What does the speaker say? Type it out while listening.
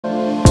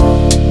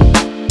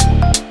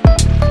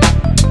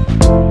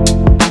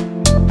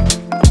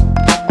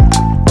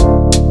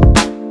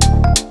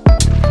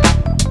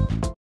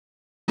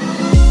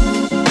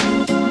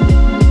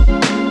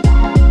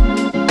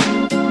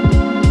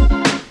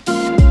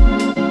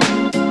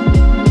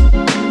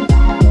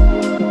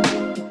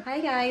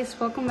guys,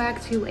 welcome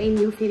back to a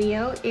new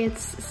video.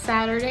 It's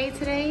Saturday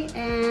today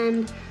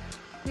and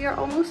we are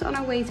almost on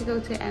our way to go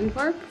to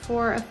Antwerp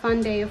for a fun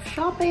day of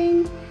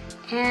shopping,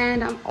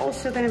 and I'm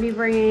also going to be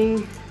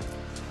bringing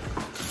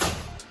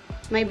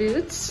my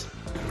boots,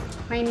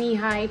 my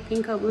knee-high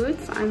pinko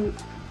boots. I'm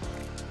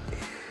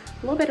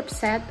a little bit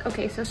upset.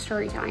 Okay, so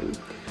story time.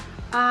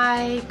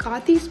 I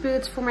got these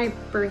boots for my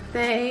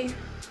birthday,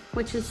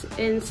 which is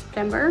in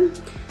September.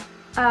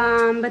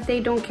 But they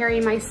don't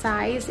carry my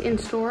size in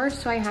stores,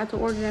 so I had to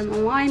order them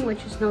online,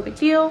 which is no big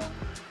deal.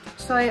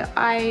 So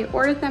I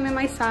ordered them in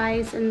my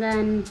size, and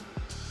then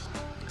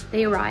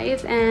they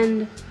arrived,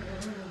 and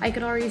I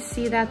could already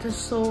see that the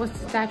sole was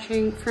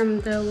detaching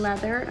from the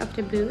leather of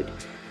the boot.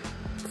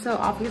 So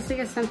obviously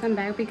I sent them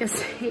back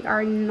because they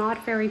are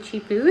not very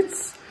cheap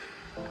boots.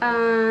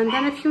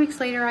 Then a few weeks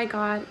later I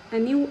got a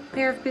new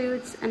pair of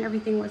boots and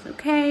everything was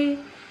okay.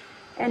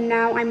 And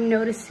now I'm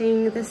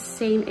noticing the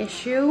same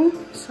issue.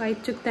 So I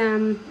took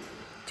them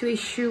to a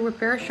shoe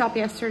repair shop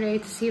yesterday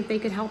to see if they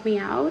could help me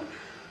out.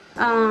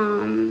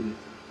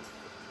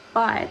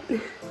 But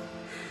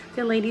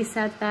the lady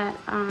said that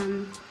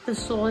the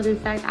sole is in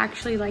fact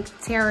actually like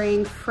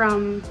tearing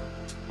from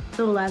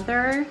the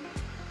leather.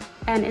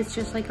 And it's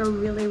just like a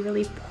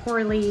really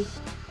poorly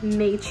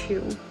made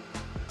shoe.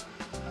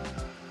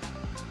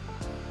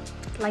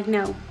 Like,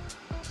 no.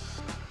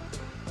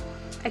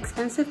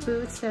 Expensive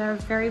boots that are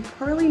very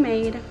poorly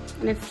made,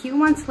 and a few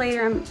months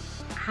later I'm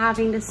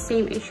having the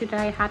same issue that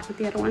I had with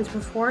the other ones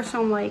before, so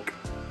I'm like,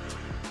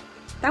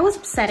 that was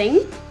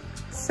upsetting.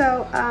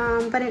 So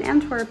but in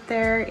Antwerp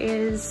there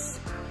is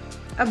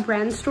a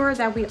brand store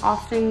that we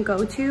often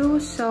go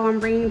to, so I'm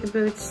bringing the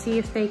boots to see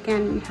if they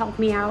can help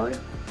me out.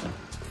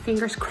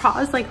 Fingers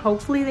crossed, like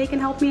hopefully they can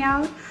help me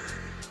out.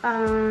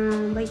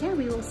 But yeah,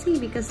 we will see,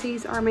 because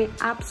these are my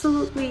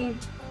absolutely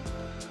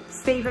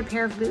favorite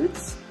pair of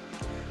boots.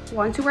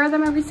 Want to wear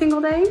them every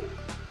single day,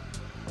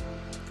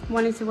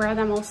 wanted to wear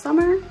them all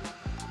summer,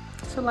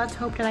 so let's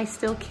hope that I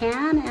still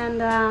can.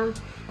 And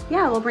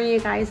yeah, we'll bring you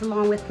guys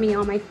along with me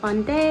on my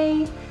fun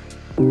day.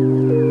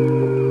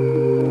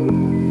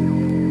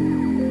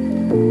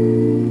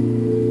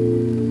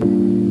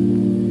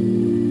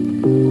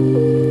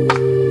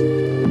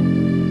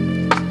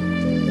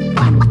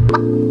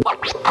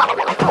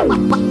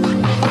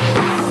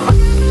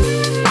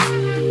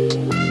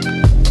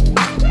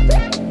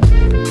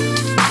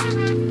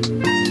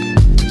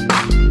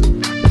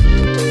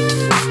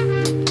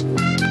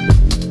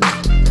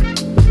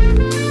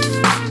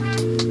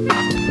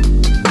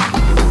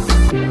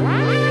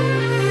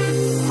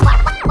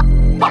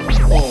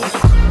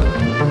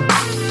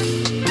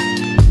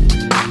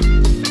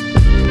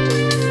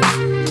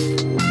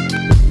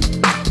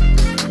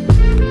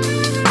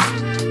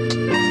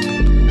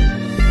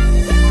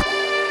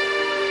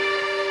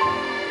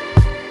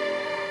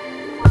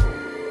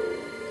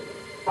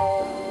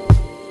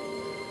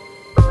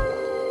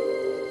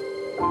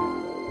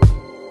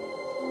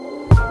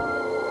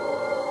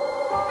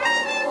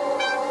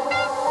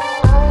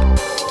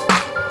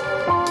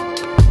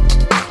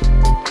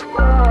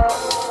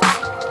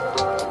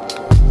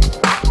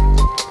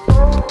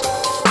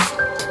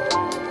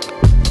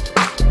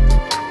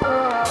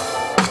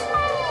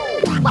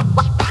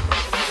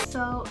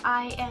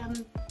 I am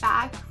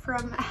back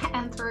from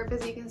Antwerp.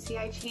 As you can see,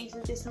 I changed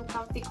into some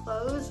comfy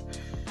clothes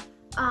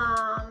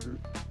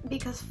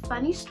because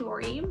funny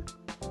story,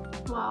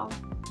 well,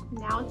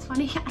 now it's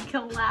funny, I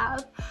can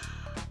laugh,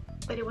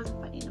 but it wasn't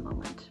funny in the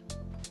moment.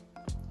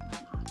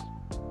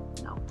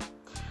 No.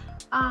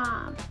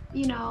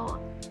 You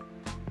know,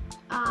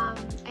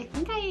 I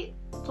think I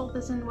told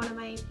this in one of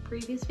my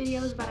previous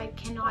videos, but I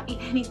cannot eat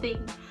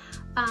anything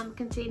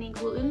containing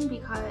gluten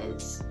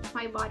because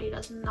my body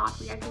does not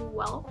react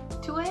well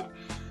to it.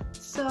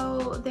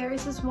 So there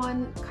is this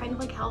one kind of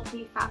like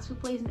healthy fast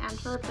food place in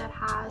Antwerp that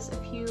has a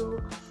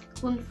few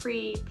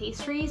gluten-free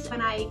pastries.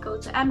 When I go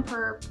to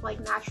Antwerp,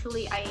 like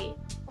naturally I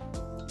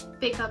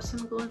pick up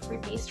some gluten-free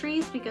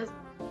pastries because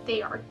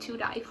they are to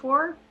die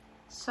for.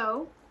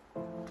 So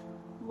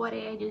what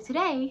did I do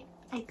today?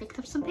 I picked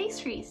up some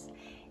pastries,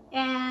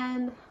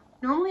 and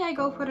normally I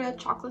go for the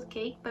chocolate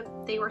cake,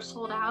 but they were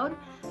sold out.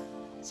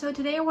 So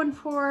today I went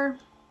for,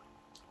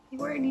 they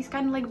were these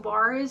kind of like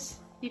bars.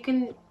 You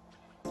can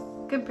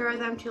compare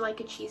them to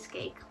like a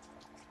cheesecake.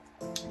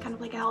 Kind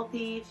of like a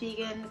healthy,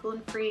 vegan,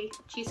 gluten-free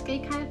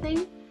cheesecake kind of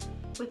thing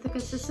with the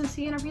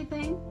consistency and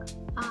everything.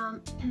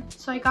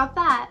 So I got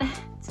that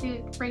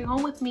to bring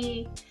home with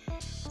me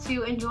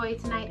to enjoy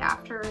tonight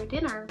after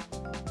dinner.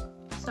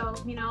 So,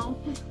 you know,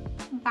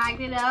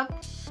 bagged it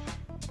up,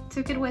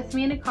 took it with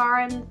me in the car,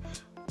 and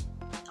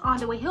on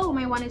the way home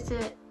I wanted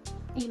to,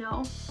 you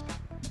know,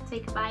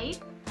 take a bite,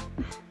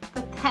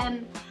 but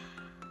then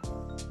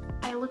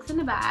I looked in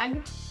the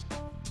bag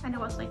and I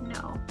was like,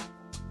 no.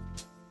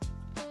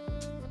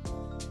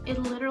 It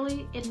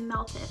literally, it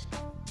melted.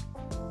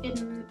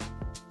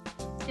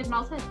 It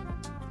melted.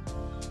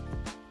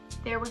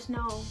 There was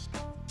no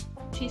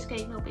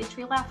cheesecake, no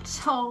pastry left.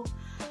 So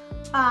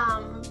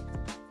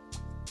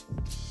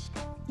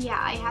yeah,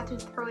 I had to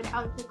throw it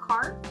out of the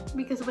car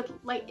because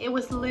it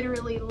was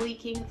literally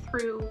leaking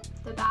through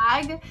the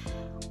bag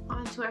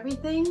onto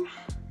everything,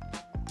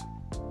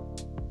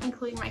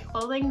 including my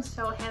clothing,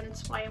 so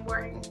hence why I'm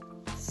wearing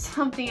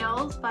something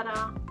else. But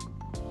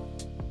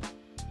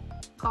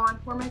gone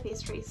were my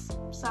pastries.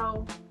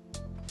 So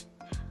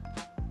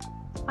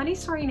funny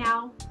story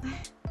now.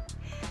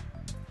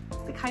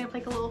 It's kind of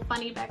like a little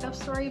funny backup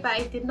story, but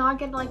I did not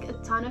get like a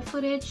ton of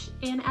footage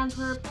in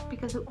Antwerp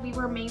because we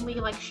were mainly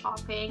like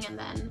shopping, and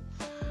then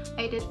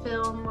I did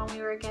film when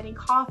we were getting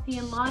coffee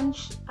and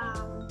lunch.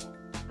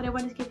 But I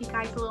wanted to give you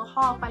guys a little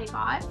haul of what I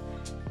got.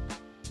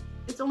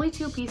 It's only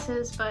 2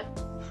 pieces, but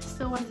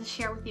still wanted to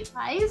share with you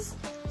guys.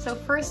 So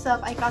first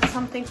up, I got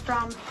something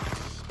from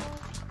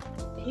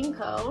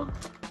Pinko.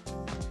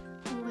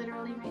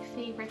 Literally my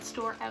favorite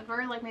store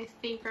ever, like my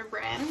favorite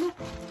brand.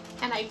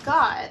 And I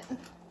got,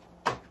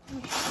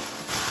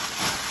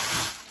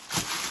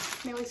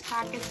 they always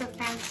pack it so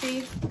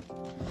fancy,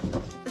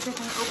 as if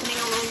I'm opening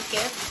a little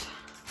gift.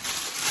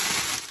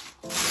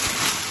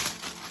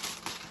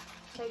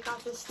 So I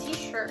got this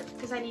t-shirt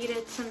because I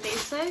needed some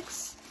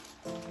basics.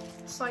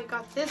 So I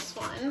got this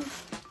one.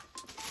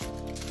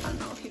 I don't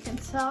know if you can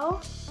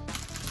tell.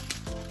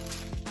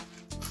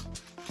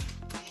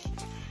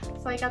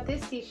 So I got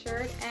this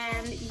t-shirt,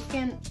 and you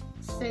can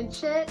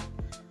cinch it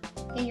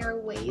in your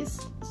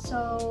waist,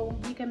 so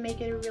you can make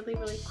it really,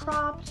 really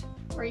cropped,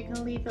 or you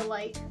can leave it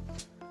like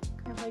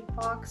kind of like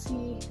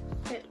boxy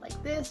fit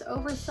like this,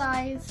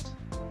 oversized.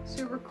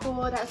 Super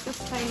cool. It has this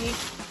tiny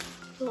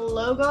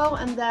logo,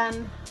 and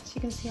then as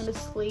you can see on the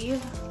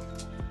sleeve,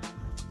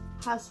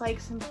 has like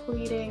some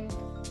pleating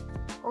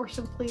or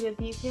some pleated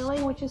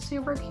detailing, which is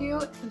super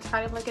cute. It's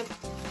kind of like an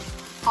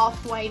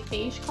off-white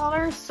beige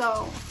color,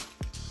 so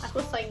I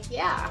was like,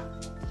 yeah,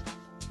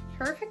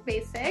 perfect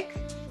basic.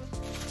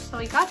 So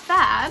we got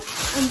that,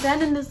 and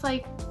then in this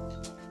like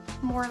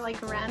more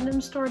like random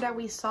store that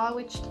we saw,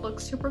 which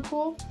looks super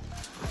cool,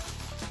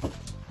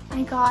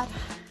 I got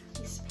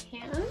these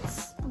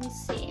pants. Let me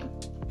see.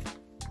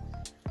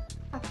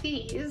 Got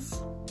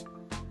these.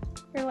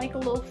 They're like a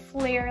little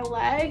flare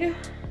leg.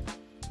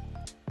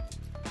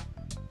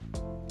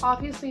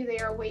 Obviously they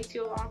are way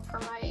too long for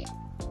my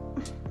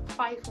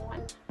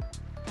 5'1"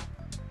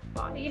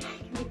 body. I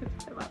can't even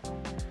put them up.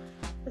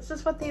 This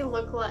is what they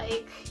look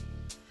like.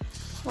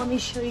 Let me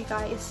show you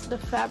guys the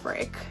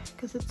fabric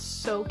because it's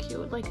so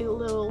cute, like a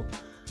little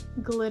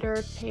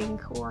glitter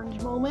pink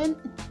orange moment.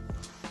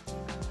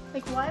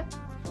 Like what?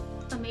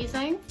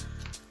 Amazing.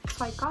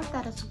 So I got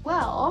that as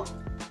well.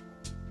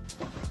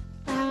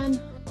 And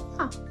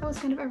that was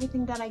kind of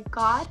everything that I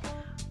got.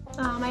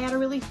 I had a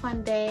really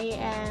fun day,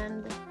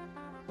 and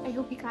I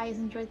hope you guys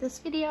enjoyed this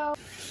video.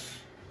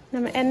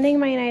 I'm ending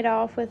my night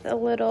off with a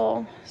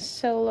little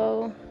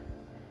solo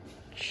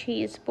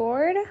cheese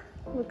board.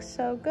 Looks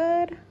so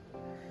good.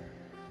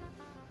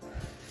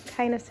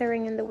 Kind of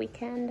serving in the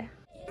weekend.